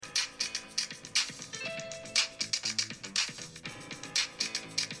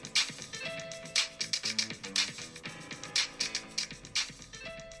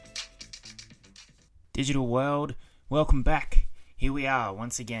Digital world, welcome back. Here we are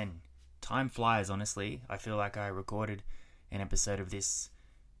once again. Time flies, honestly. I feel like I recorded an episode of this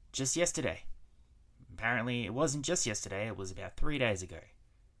just yesterday. Apparently, it wasn't just yesterday, it was about 3 days ago.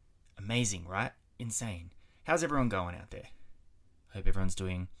 Amazing, right? Insane. How's everyone going out there? Hope everyone's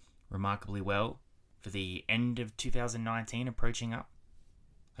doing remarkably well for the end of 2019 approaching up.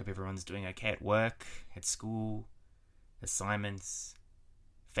 Hope everyone's doing okay at work, at school, assignments,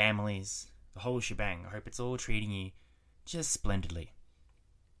 families, the whole shebang. I hope it's all treating you just splendidly.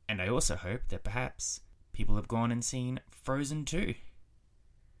 And I also hope that perhaps people have gone and seen Frozen 2.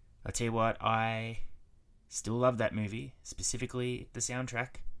 I tell you what, I still love that movie, specifically the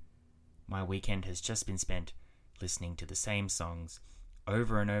soundtrack. My weekend has just been spent listening to the same songs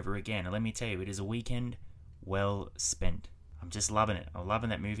over and over again. And let me tell you, it is a weekend well spent. I'm just loving it. I'm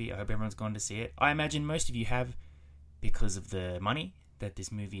loving that movie. I hope everyone's gone to see it. I imagine most of you have because of the money that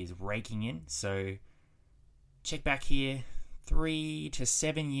this movie is raking in. So check back here 3 to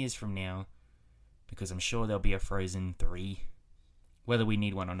 7 years from now, because I'm sure there'll be a Frozen 3. Whether we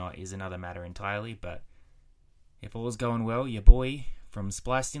need one or not is another matter entirely, but if all's going well, your boy from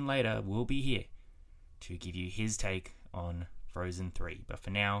Spliced In Later will be here to give you his take on Frozen 3. But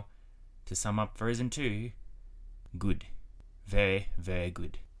for now, to sum up Frozen 2, good. Very, very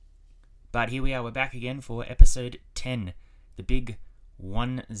good. But here we are, we're back again for episode 10, the big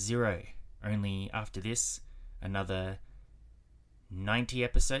 1-0. Only after this, another 90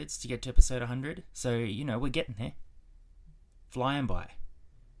 episodes to get to episode 100. So, we're getting there. Flying by.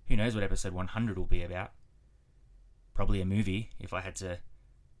 Who knows what episode 100 will be about? Probably a movie, if I had to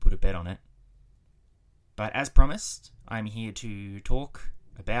put a bet on it. But as promised, I'm here to talk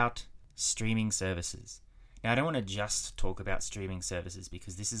about streaming services. Now, I don't want to just talk about streaming services,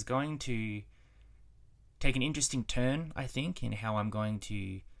 because this is going to take an interesting turn, I think, in how I'm going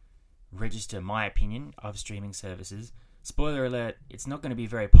to register my opinion of streaming services. Spoiler alert, it's not going to be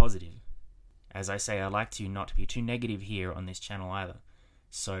very positive. As I say, I like to not be too negative here on this channel either.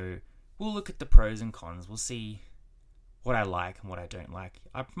 So we'll look at the pros and cons. We'll see what I like and what I don't like.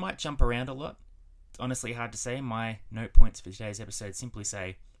 I might jump around a lot. It's honestly hard to say. My note points for today's episode simply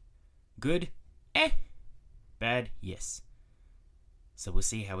say, good, bad, yes. So we'll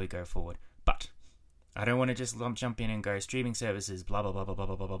see how we go forward. But I don't want to just jump in and go streaming services, blah, blah, blah, blah,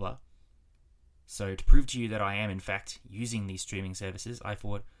 blah, blah, blah, blah. So to prove to you that I am, in fact, using these streaming services, I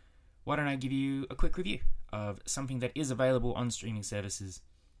thought, why don't I give you a quick review of something that is available on streaming services.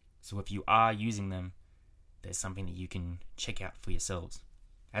 So if you are using them, there's something that you can check out for yourselves.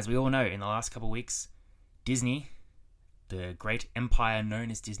 As we all know, in the last couple of weeks, Disney, the great empire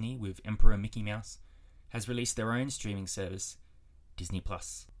known as Disney with Emperor Mickey Mouse, has released their own streaming service, Disney+.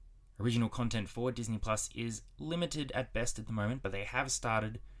 Original content for Disney Plus is limited at best at the moment, but they have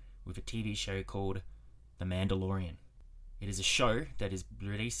started with a TV show called The Mandalorian. It is a show that is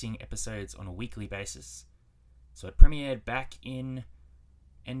releasing episodes on a weekly basis. So it premiered back in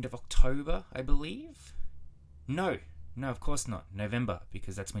end of October, I believe? No, of course not. November,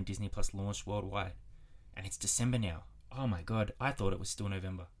 because that's when Disney Plus launched worldwide. And it's December now. Oh my god, I thought it was still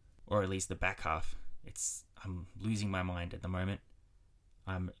November. Or at least the back half. I'm losing my mind at the moment.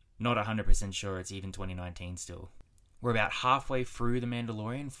 I'm not 100% sure it's even 2019 still. We're about halfway through The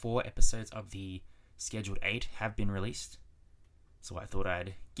Mandalorian. 4 episodes of the scheduled 8 have been released. So I thought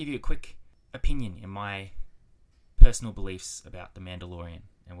I'd give you a quick opinion in my personal beliefs about The Mandalorian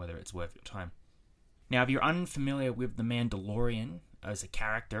and whether it's worth your time. Now, if you're unfamiliar with The Mandalorian as a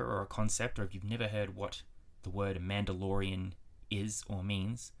character or a concept, or if you've never heard what the word Mandalorian is or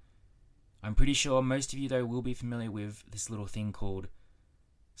means, I'm pretty sure most of you, though, will be familiar with this little thing called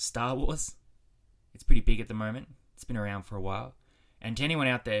Star Wars. It's pretty big at the moment. It's been around for a while. And to anyone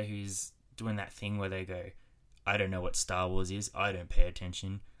out there who's doing that thing where they go, I don't know what Star Wars is, I don't pay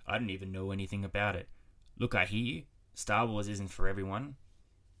attention, I don't even know anything about it. Look, I hear you. Star Wars isn't for everyone.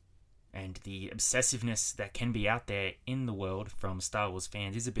 And the obsessiveness that can be out there in the world from Star Wars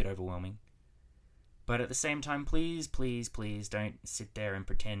fans is a bit overwhelming. But at the same time, please, please, please don't sit there and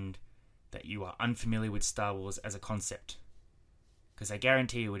pretend that you are unfamiliar with Star Wars as a concept. Because I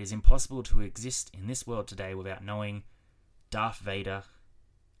guarantee you it is impossible to exist in this world today without knowing Darth Vader,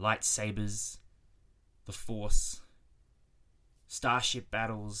 lightsabers, the Force, starship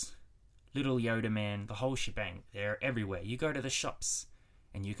battles, Little Yoda Man, the whole shebang. They're everywhere. You go to the shops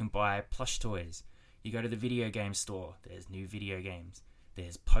and you can buy plush toys. You go to the video game store, there's new video games.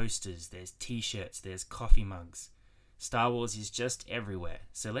 There's posters, there's t-shirts, there's coffee mugs. Star Wars is just everywhere.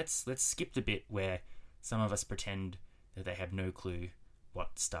 So let's skip the bit where some of us pretend that they have no clue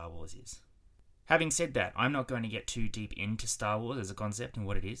what Star Wars is. Having said that, I'm not going to get too deep into Star Wars as a concept and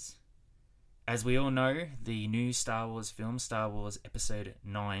what it is. As we all know, the new Star Wars film, Star Wars Episode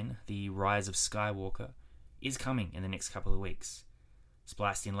 9, The Rise of Skywalker, is coming in the next couple of weeks.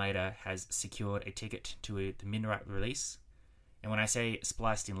 Spliced In Later has secured a ticket to the midnight release. And when I say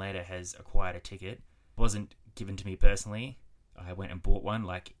Spliced In Later has acquired a ticket, it wasn't given to me personally. I went and bought one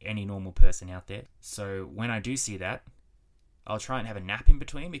like any normal person out there. So when I do see that, I'll try and have a nap in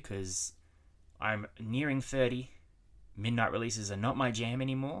between because I'm nearing 30. Midnight releases are not my jam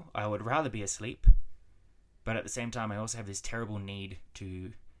anymore. I would rather be asleep. But at the same time, I also have this terrible need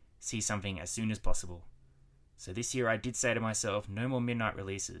to see something as soon as possible. So this year I did say to myself, no more midnight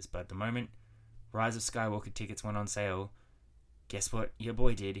releases. But at the moment Rise of Skywalker tickets went on sale, guess what your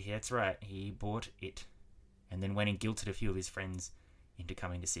boy did? That's right, he bought it. And then went and guilted a few of his friends into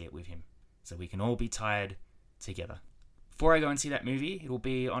coming to see it with him. So we can all be tired together. Before I go and see that movie, it will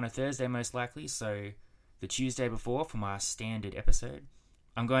be on a Thursday most likely, so the Tuesday before from our standard episode,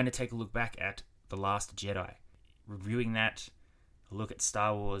 I'm going to take a look back at The Last Jedi. Reviewing that, a look at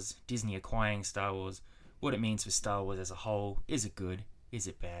Star Wars, Disney acquiring Star Wars, what it means for Star Wars as a whole, is it good, is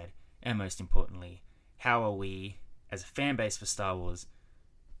it bad, and most importantly, how are we, as a fan base for Star Wars,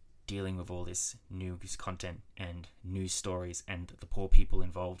 dealing with all this new content and new stories and the poor people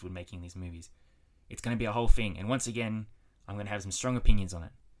involved with making these movies. It's going to be a whole thing, and once again, I'm going to have some strong opinions on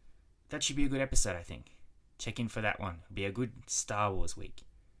it. That should be a good episode, I think. Check in for that one. It'll be a good Star Wars week.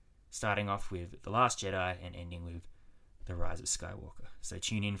 Starting off with The Last Jedi and ending with The Rise of Skywalker. So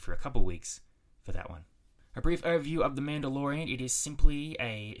tune in for a couple weeks for that one. A brief overview of The Mandalorian. It is simply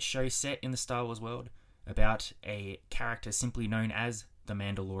a show set in the Star Wars world about a character simply known as the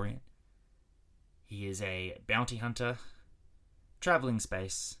Mandalorian. He is a bounty hunter, traveling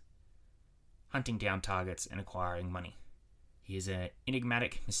space, hunting down targets and acquiring money. He is an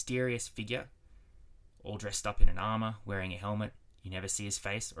enigmatic, mysterious figure, all dressed up in an armor, wearing a helmet. You never see his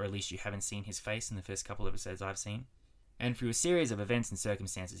face, or at least you haven't seen his face in the first couple of episodes I've seen. And through a series of events and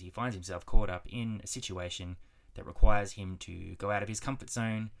circumstances, he finds himself caught up in a situation that requires him to go out of his comfort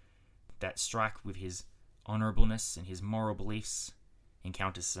zone, that strike with his honorableness and his moral beliefs,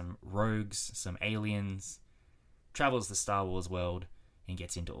 encounters some rogues, some aliens, travels the Star Wars world, and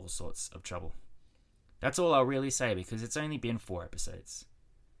gets into all sorts of trouble. That's all I'll really say because it's only been 4 episodes.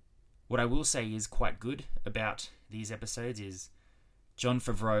 What I will say is quite good about these episodes is Jon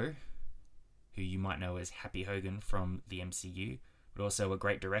Favreau, who you might know as Happy Hogan from the MCU, but also a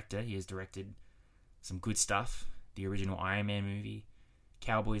great director. He has directed some good stuff. The original Iron Man movie,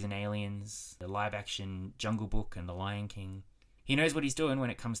 Cowboys and Aliens, the live-action Jungle Book and The Lion King. He knows what he's doing when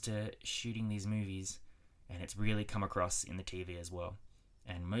it comes to shooting these movies, and it's really come across in the TV as well.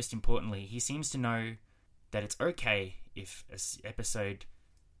 And most importantly, he seems to know that it's okay if an episode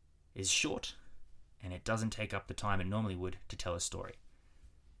is short and it doesn't take up the time it normally would to tell a story.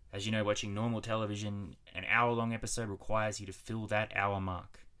 As you know, watching normal television, an hour-long episode requires you to fill that hour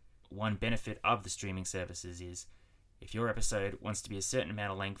mark. One benefit of the streaming services is if your episode wants to be a certain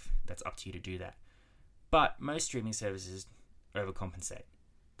amount of length, that's up to you to do that. But most streaming services overcompensate.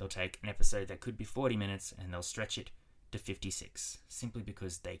 They'll take an episode that could be 40 minutes and they'll stretch it to 56, simply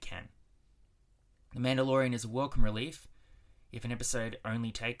because they can. The Mandalorian is a welcome relief. If an episode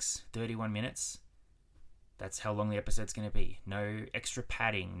only takes 31 minutes, that's how long the episode's going to be. No extra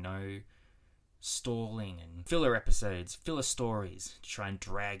padding, no stalling and filler episodes, filler stories to try and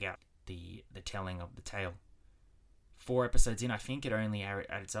drag out the telling of the tale. 4 episodes in, I think it only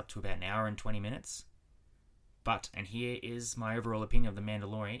adds up to about an hour and 20 minutes. But, and here is my overall opinion of The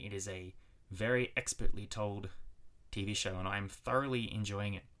Mandalorian, it is a very expertly told TV show, and I'm thoroughly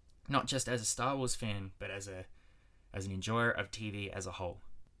enjoying it. Not just as a Star Wars fan, but as an enjoyer of TV as a whole.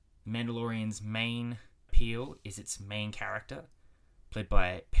 The Mandalorian's main appeal is its main character, played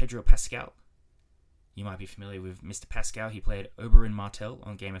by Pedro Pascal. You might be familiar with Mr. Pascal. He played Oberyn Martell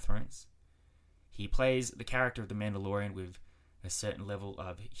on Game of Thrones. He plays the character of the Mandalorian with a certain level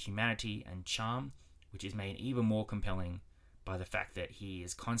of humanity and charm, which is made even more compelling by the fact that he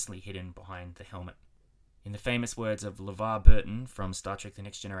is constantly hidden behind the helmet. In the famous words of LeVar Burton from Star Trek The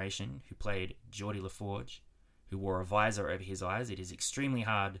Next Generation, who played Geordie LaForge, who wore a visor over his eyes, it is extremely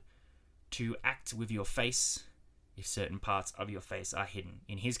hard to act with your face if certain parts of your face are hidden.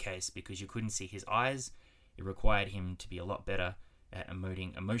 In his case, because you couldn't see his eyes, it required him to be a lot better at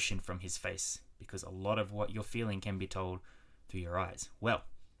emoting emotion from his face, because a lot of what you're feeling can be told through your eyes. Well,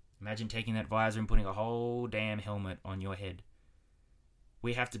 imagine taking that visor and putting a whole damn helmet on your head.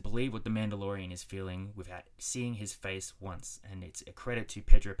 We have to believe what the Mandalorian is feeling without seeing his face once, and it's a credit to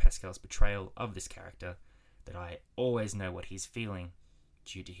Pedro Pascal's portrayal of this character that I always know what he's feeling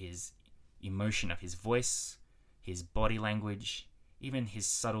due to his emotion of his voice, his body language, even his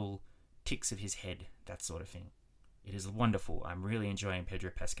subtle ticks of his head, that sort of thing. It is wonderful. I'm really enjoying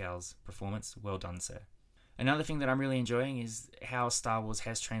Pedro Pascal's performance. Well done, sir. Another thing that I'm really enjoying is how Star Wars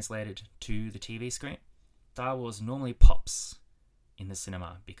has translated to the TV screen. Star Wars normally pops in the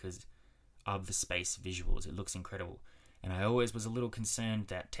cinema because of the space visuals. It looks incredible. And I always was a little concerned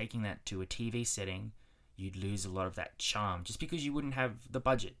that taking that to a TV setting, you'd lose a lot of that charm just because you wouldn't have the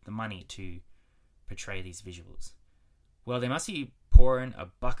budget, the money to portray these visuals. Well, they must be pouring a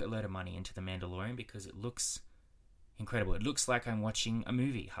bucket load of money into The Mandalorian because it looks incredible. It looks like I'm watching a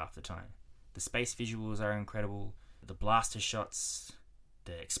movie half the time. The space visuals are incredible. The blaster shots,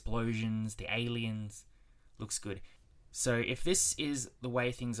 the explosions, the aliens, looks good. So if this is the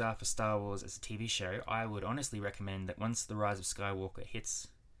way things are for Star Wars as a TV show, I would honestly recommend that once The Rise of Skywalker hits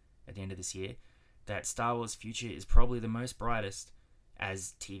at the end of this year, that Star Wars' future is probably the most brightest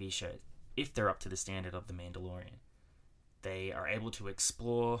as TV shows, if they're up to the standard of The Mandalorian. They are able to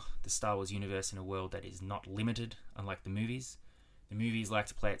explore the Star Wars universe in a world that is not limited, unlike the movies. The movies like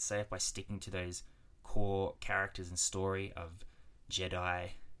to play it safe by sticking to those core characters and story of Jedi,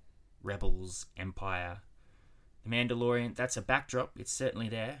 Rebels, Empire. The Mandalorian, that's a backdrop, it's certainly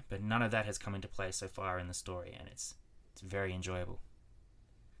there, but none of that has come into play so far in the story, and it's very enjoyable.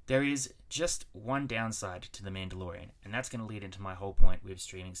 There is just one downside to The Mandalorian, and that's going to lead into my whole point with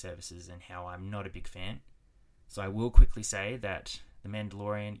streaming services and how I'm not a big fan. So I will quickly say that The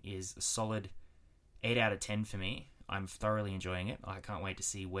Mandalorian is a solid 8 out of 10 for me. I'm thoroughly enjoying it. I can't wait to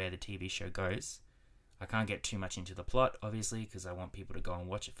see where the TV show goes. I can't get too much into the plot, obviously, because I want people to go and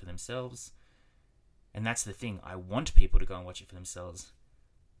watch it for themselves. And that's the thing. I want people to go and watch it for themselves.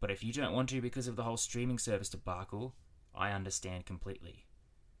 But if you don't want to because of the whole streaming service debacle, I understand completely.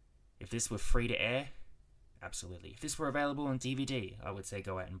 If this were free to air, absolutely. If this were available on DVD, I would say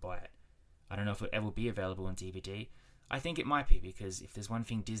go out and buy it. I don't know if it will ever be available on DVD. I think it might be, because if there's one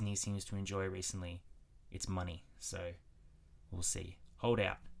thing Disney seems to enjoy recently, it's money. So, we'll see. Hold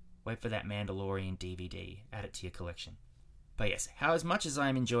out. Wait for that Mandalorian DVD. Add it to your collection. But yes, how as much as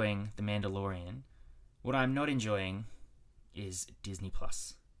I'm enjoying The Mandalorian, what I'm not enjoying is Disney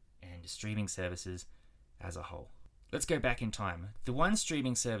Plus and streaming services as a whole. Let's go back in time. The one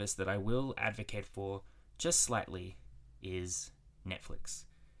streaming service that I will advocate for just slightly is Netflix.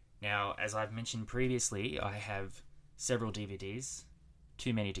 Now, as I've mentioned previously, I have several DVDs,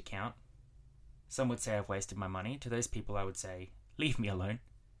 too many to count. Some would say I've wasted my money. To those people, I would say, leave me alone.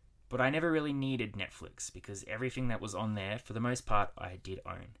 But I never really needed Netflix because everything that was on there, for the most part, I did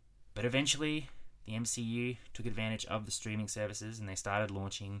own. But eventually, the MCU took advantage of the streaming services and they started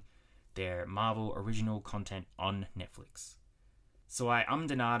launching their Marvel original content on Netflix. So I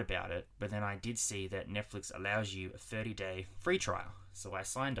ummed and ahed about it, but then I did see that Netflix allows you a 30-day free trial. So I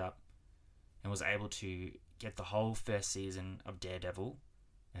signed up and was able to get the whole first season of Daredevil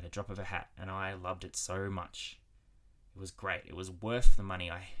at a drop of a hat, and I loved it so much. It was great. It was worth the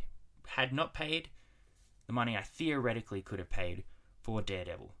money I had not paid, the money I theoretically could have paid for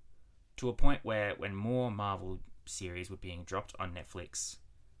Daredevil, to a point where when more Marvel series were being dropped on Netflix,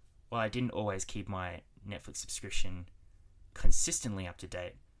 while I didn't always keep my Netflix subscription consistently up to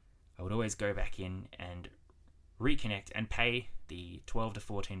date, I would always go back in and reconnect and pay the $12 to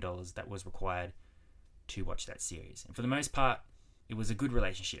 $14 that was required to watch that series. And for the most part, it was a good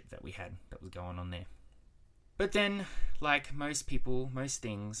relationship that we had that was going on there. But then, like most people, most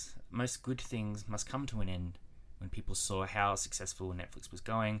things, most good things must come to an end. When people saw how successful Netflix was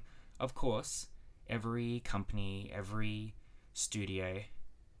going, of course, every company, every studio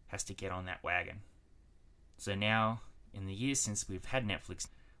has to get on that wagon. So now, in the years since we've had Netflix,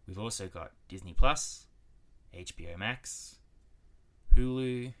 we've also got Disney Plus, HBO Max,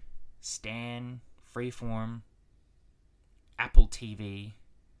 Hulu, Stan, Freeform, Apple TV,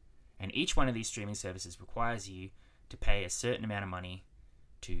 and each one of these streaming services requires you to pay a certain amount of money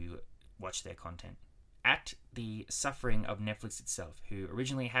to watch their content. At the suffering of Netflix itself, who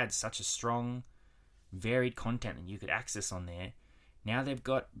originally had such a strong, varied content that you could access on there, now they've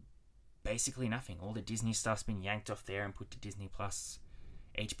got basically nothing. All the Disney stuff's been yanked off there and put to Disney Plus.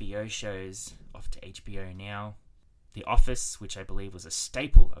 HBO shows off to HBO Now. The Office, which I believe was a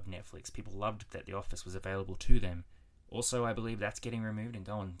staple of Netflix. People loved that The Office was available to them. Also, I believe that's getting removed and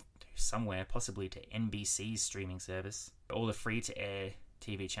going somewhere, possibly to NBC's streaming service. All the free-to-air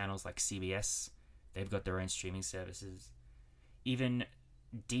TV channels like CBS, they've got their own streaming services. Even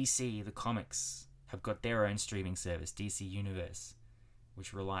DC, the comics, have got their own streaming service, DC Universe,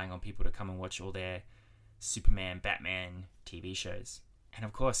 which are relying on people to come and watch all their Superman, Batman TV shows. And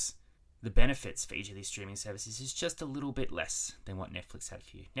of course, the benefits for each of these streaming services is just a little bit less than what Netflix had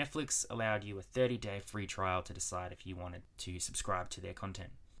for you. Netflix allowed you a 30-day free trial to decide if you wanted to subscribe to their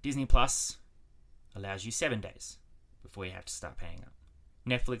content. Disney Plus allows you 7 days before you have to start paying up.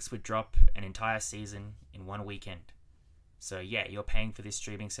 Netflix would drop an entire season in one weekend. So yeah, you're paying for this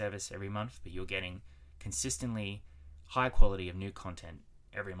streaming service every month, but you're getting consistently high quality of new content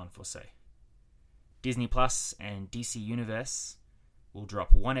every month or so. Disney Plus and DC Universe will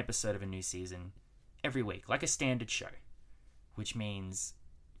drop one episode of a new season every week, like a standard show, which means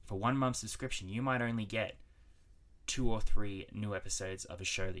for 1 month subscription, you might only get 2 or 3 new episodes of a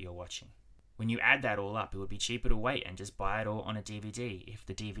show that you're watching. When you add that all up, it would be cheaper to wait and just buy it all on a DVD if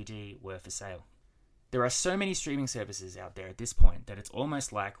the DVD were for sale. There are so many streaming services out there at this point that it's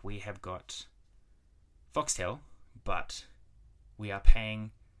almost like we have got Foxtel, but we are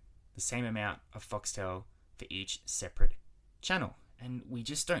paying the same amount of Foxtel for each separate channel. And we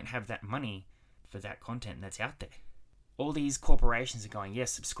just don't have that money for that content that's out there. All these corporations are going,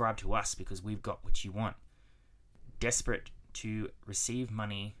 yes, subscribe to us because we've got what you want. Desperate to receive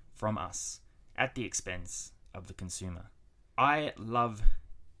money from us at the expense of the consumer. I love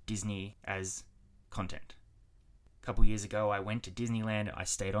Disney as content. A couple years ago, I went to Disneyland. I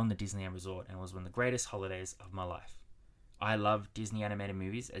stayed on the Disneyland Resort and it was one of the greatest holidays of my life. I love Disney animated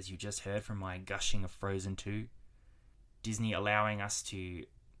movies, as you just heard from my gushing of Frozen 2. Disney allowing us to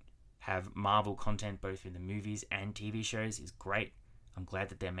have Marvel content both in the movies and TV shows is great. I'm glad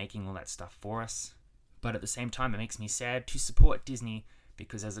that they're making all that stuff for us. But at the same time, it makes me sad to support Disney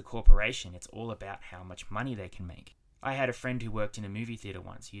because as a corporation, it's all about how much money they can make. I had a friend who worked in a movie theater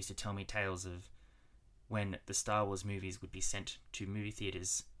once. He used to tell me tales of when the Star Wars movies would be sent to movie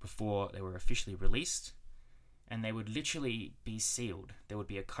theaters before they were officially released, and they would literally be sealed. There would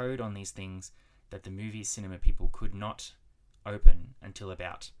be a code on these things that the movie cinema people could not open until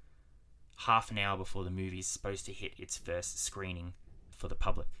about half an hour before the movie's supposed to hit its first screening for the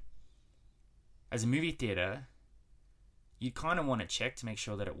public. As a movie theater, you kind of want to check to make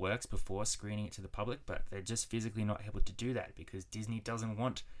sure that it works before screening it to the public, but they're just physically not able to do that because Disney doesn't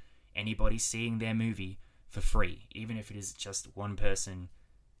want anybody seeing their movie for free, even if it is just one person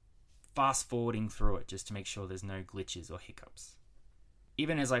fast forwarding through it just to make sure there's no glitches or hiccups.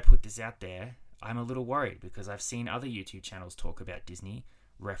 Even as I put this out there, I'm a little worried because I've seen other YouTube channels talk about Disney,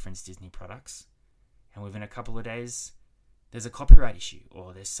 reference Disney products, and within a couple of days, there's a copyright issue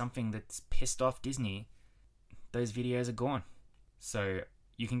or there's something that's pissed off Disney. Those videos are gone. So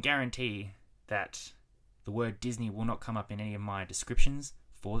you can guarantee that the word Disney will not come up in any of my descriptions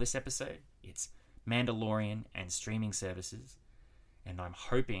for this episode. It's Mandalorian and streaming services, and I'm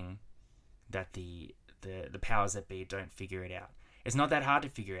hoping that the powers that be don't figure it out. It's not that hard to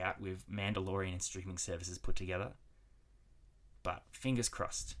figure out with Mandalorian and streaming services put together, but fingers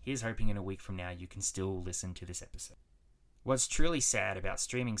crossed. Here's hoping in a week from now you can still listen to this episode. What's truly sad about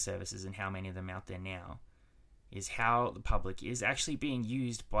streaming services and how many of them out there now is how the public is actually being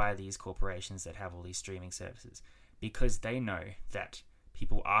used by these corporations that have all these streaming services, because they know that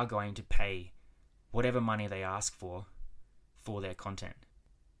people are going to pay whatever money they ask for their content.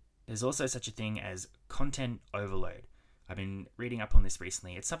 There's also such a thing as content overload. I've been reading up on this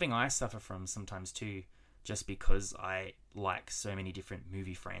recently. It's something I suffer from sometimes too, just because I like so many different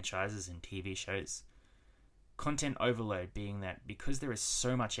movie franchises and TV shows. Content overload being that because there is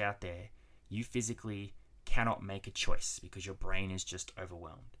so much out there, you physically cannot make a choice because your brain is just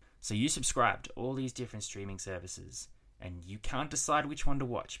overwhelmed. So you subscribe to all these different streaming services and you can't decide which one to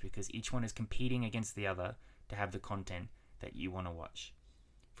watch because each one is competing against the other to have the content that you want to watch.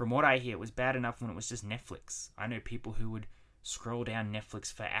 From what I hear, it was bad enough when it was just Netflix. I know people who would scroll down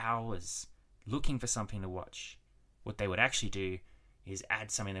Netflix for hours looking for something to watch. What they would actually do is add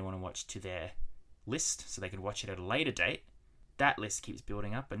something they want to watch to their list so they could watch it at a later date. That list keeps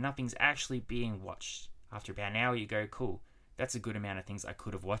building up, but nothing's actually being watched. After about an hour, you go, cool, that's a good amount of things I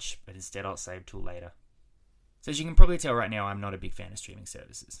could have watched, but instead I'll save till later. So as you can probably tell right now, I'm not a big fan of streaming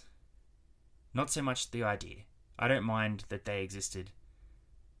services. Not so much the idea. I don't mind that they existed.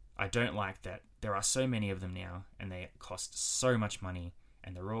 I don't like that there are so many of them now, and they cost so much money,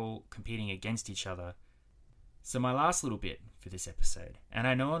 and they're all competing against each other. So my last little bit for this episode, and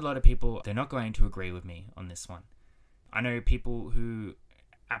I know a lot of people, they're not going to agree with me on this one. I know people who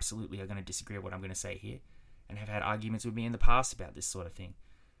absolutely are going to disagree with what I'm going to say here, and have had arguments with me in the past about this sort of thing.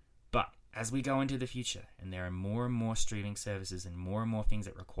 But as we go into the future, and there are more and more streaming services and more things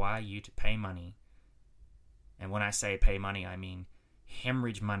that require you to pay money, and when I say pay money, I mean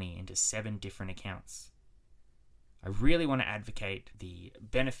hemorrhage money into 7 different accounts. I really want to advocate the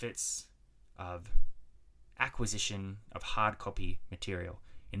benefits of acquisition of hard copy material.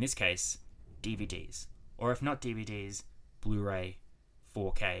 In this case, DVDs. Or if not DVDs, Blu-ray,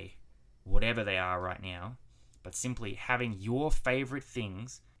 4K, whatever they are right now. But simply having your favorite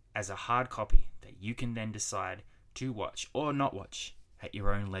things as a hard copy that you can then decide to watch or not watch at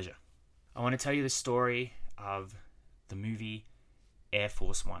your own leisure. I want to tell you the story of the movie Air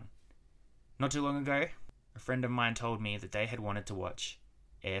Force One. Not too long ago, a friend of mine told me that they had wanted to watch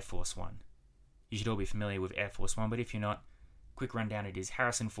Air Force One. You should all be familiar with Air Force One, but if you're not, quick rundown it is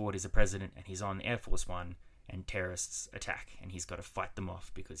Harrison Ford is the president and he's on Air Force One and terrorists attack and he's got to fight them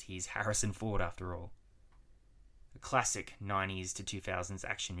off because he's Harrison Ford after all. A classic 90s to 2000s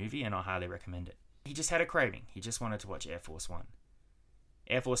action movie, and I highly recommend it. He just had a craving. He just wanted to watch Air Force One.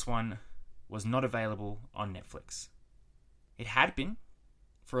 Air Force One was not available on Netflix. It had been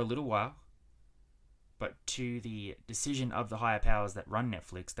for a little while, but to the decision of the higher powers that run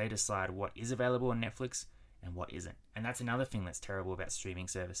Netflix, they decide what is available on Netflix and what isn't. And that's another thing that's terrible about streaming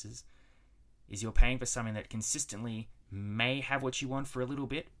services, is you're paying for something that consistently may have what you want for a little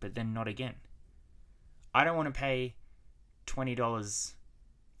bit, but then not again. I don't want to pay $20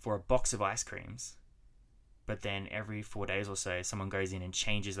 for a box of ice creams, but then every 4 days or so, someone goes in and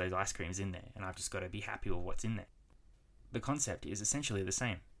changes those ice creams in there, and I've just got to be happy with what's in there. The concept is essentially the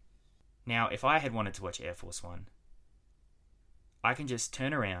same. Now, if I had wanted to watch Air Force One, I can just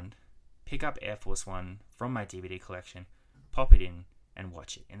turn around, pick up Air Force One from my DVD collection, pop it in, and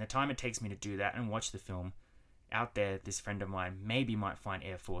watch it. In the time it takes me to do that and watch the film, out there, this friend of mine maybe might find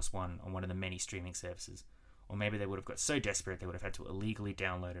Air Force One on one of the many streaming services. Or maybe they would have got so desperate they would have had to illegally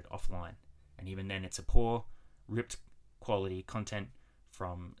download it offline. And even then, it's a poor, ripped quality content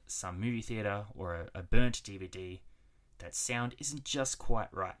from some movie theater or a burnt DVD. That sound isn't just quite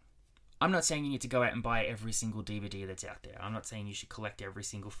right. I'm not saying you need to go out and buy every single DVD that's out there. I'm not saying you should collect every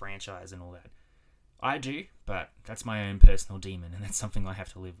single franchise and all that. I do, but that's my own personal demon, and that's something I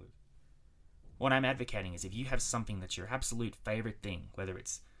have to live with. What I'm advocating is if you have something that's your absolute favorite thing, whether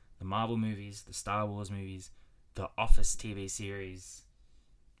it's the Marvel movies, the Star Wars movies, the Office TV series,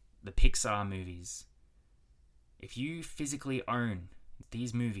 the Pixar movies, if you physically own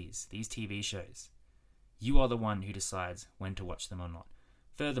these movies, these TV shows, you are the one who decides when to watch them or not.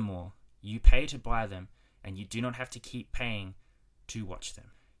 Furthermore, you pay to buy them, and you do not have to keep paying to watch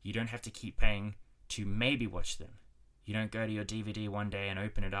them. You don't have to keep paying to maybe watch them. You don't go to your DVD one day and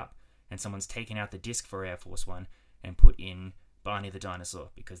open it up, and someone's taken out the disc for Air Force One and put in Barney the Dinosaur,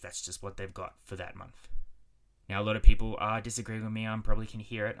 because that's just what they've got for that month. Now, a lot of people are disagreeing with me. I probably can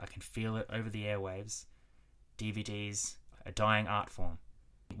hear it. I can feel it over the airwaves. DVDs, a dying art form.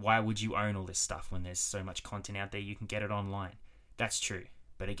 Why would you own all this stuff when there's so much content out there? You can get it online. That's true.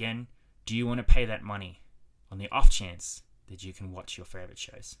 But again, do you want to pay that money on the off chance that you can watch your favorite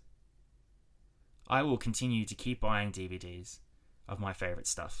shows? I will continue to keep buying DVDs of my favorite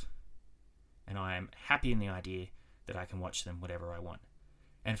stuff. And I am happy in the idea that I can watch them whatever I want.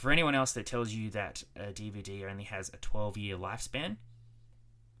 And for anyone else that tells you that a DVD only has a 12-year lifespan,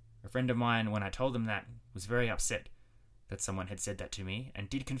 a friend of mine, when I told them that, was very upset that someone had said that to me, and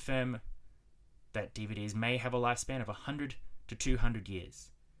did confirm that DVDs may have a lifespan of 100 to 200 years.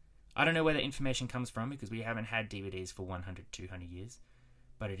 I don't know where that information comes from, because we haven't had DVDs for 100, 200 years,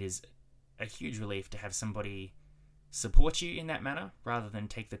 but it is a huge relief to have somebody support you in that manner, rather than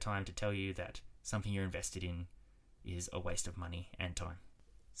take the time to tell you that something you're invested in is a waste of money and time.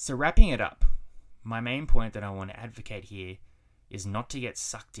 So wrapping it up, my main point that I want to advocate here is not to get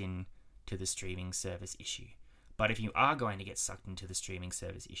sucked in to the streaming service issue. But if you are going to get sucked into the streaming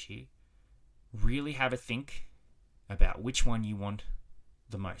service issue, really have a think about which one you want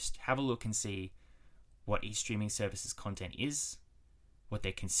the most. Have a look and see what each streaming service's content is, what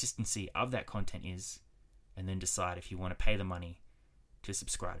their consistency of that content is, and then decide if you want to pay the money to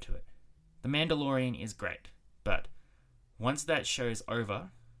subscribe to it. The Mandalorian is great, but once that show's over,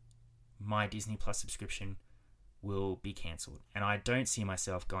 my Disney Plus subscription will be cancelled, and I don't see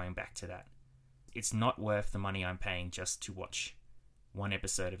myself going back to that. It's not worth the money I'm paying just to watch one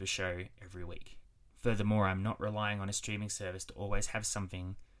episode of a show every week. Furthermore, I'm not relying on a streaming service to always have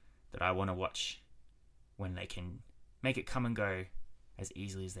something that I want to watch when they can make it come and go as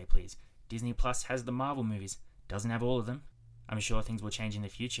easily as they please. Disney Plus has the Marvel movies, doesn't have all of them. I'm sure things will change in the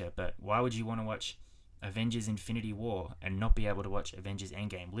future, but why would you want to watch Avengers Infinity War and not be able to watch Avengers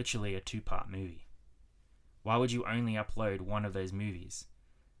Endgame, literally a 2-part movie? Why would you only upload one of those movies?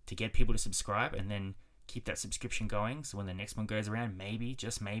 To get people to subscribe and then keep that subscription going, so when the next one goes around, maybe,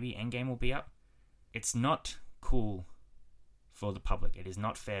 just maybe, Endgame will be up? It's not cool for the public. It is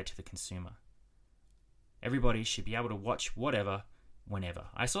not fair to the consumer. Everybody should be able to watch whatever, whenever.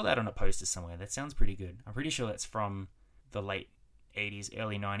 I saw that on a poster somewhere. That sounds pretty good. I'm pretty sure that's from the late 80s,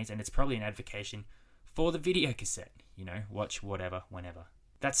 early 90s, and it's probably an advocation for the video cassette. Watch whatever, whenever.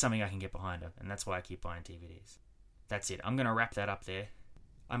 That's something I can get behind, and that's why I keep buying DVDs. That's it. I'm going to wrap that up there.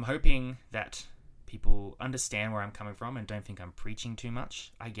 I'm hoping that people understand where I'm coming from and don't think I'm preaching too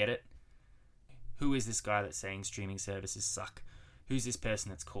much. I get it. Who is this guy that's saying streaming services suck? Who's this person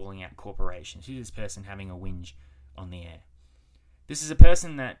that's calling out corporations? Who's this person having a whinge on the air? This is a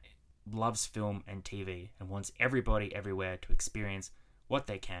person that loves film and TV and wants everybody everywhere to experience what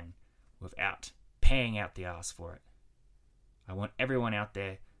they can without paying out the arse for it. I want everyone out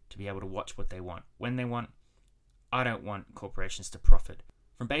there to be able to watch what they want when they want. I don't want corporations to profit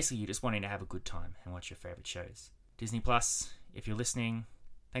from basically you just wanting to have a good time and watch your favorite shows. Disney Plus, if you're listening,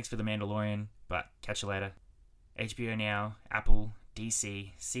 thanks for The Mandalorian, but catch you later. HBO Now, Apple,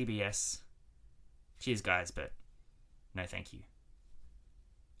 DC, CBS. Cheers, guys, but no thank you.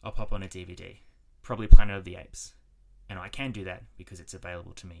 I'll pop on a DVD, probably Planet of the Apes, and I can do that because it's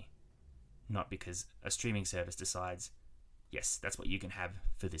available to me, not because a streaming service decides, yes, that's what you can have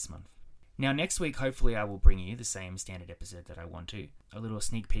for this month. Now, next week, hopefully I will bring you the same standard episode that I want to. A little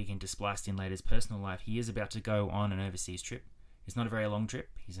sneak peek into Spliced In Later's personal life. He is about to go on an overseas trip. It's not a very long trip.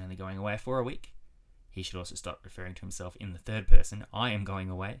 He's only going away for a week. He should also stop referring to himself in the third person. I am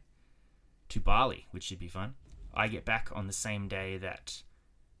going away to Bali, which should be fun. I get back on the same day that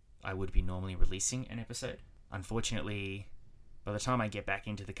I would be normally releasing an episode. Unfortunately, by the time I get back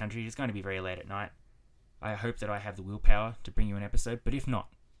into the country, it's going to be very late at night. I hope that I have the willpower to bring you an episode, but if not,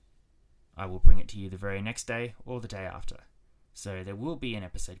 I will bring it to you the very next day or the day after. So there will be an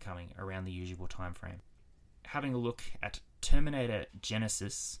episode coming around the usual time frame. Having a look at Terminator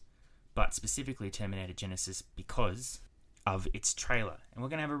Genesis, but specifically Terminator Genesis because of its trailer. And we're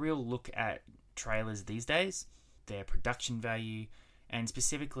going to have a real look at trailers these days, their production value, and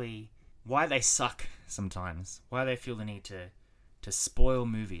specifically why they suck sometimes, why they feel the need to spoil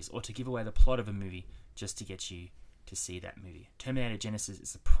movies or to give away the plot of a movie just to get you to see that movie. Terminator Genesis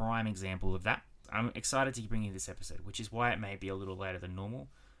is a prime example of that. I'm excited to bring you this episode, which is why it may be a little later than normal.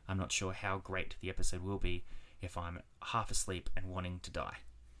 I'm not sure how great the episode will be if I'm half asleep and wanting to die.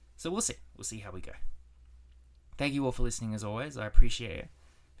 So we'll see. We'll see how we go. Thank you all for listening as always. I appreciate it.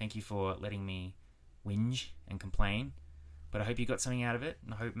 Thank you for letting me whinge and complain. But I hope you got something out of it.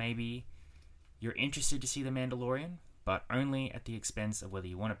 And I hope maybe you're interested to see The Mandalorian, but only at the expense of whether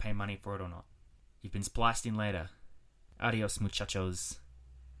you want to pay money for it or not. You've been spliced in later. Adios, muchachos.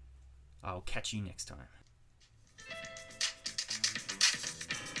 I'll catch you next time.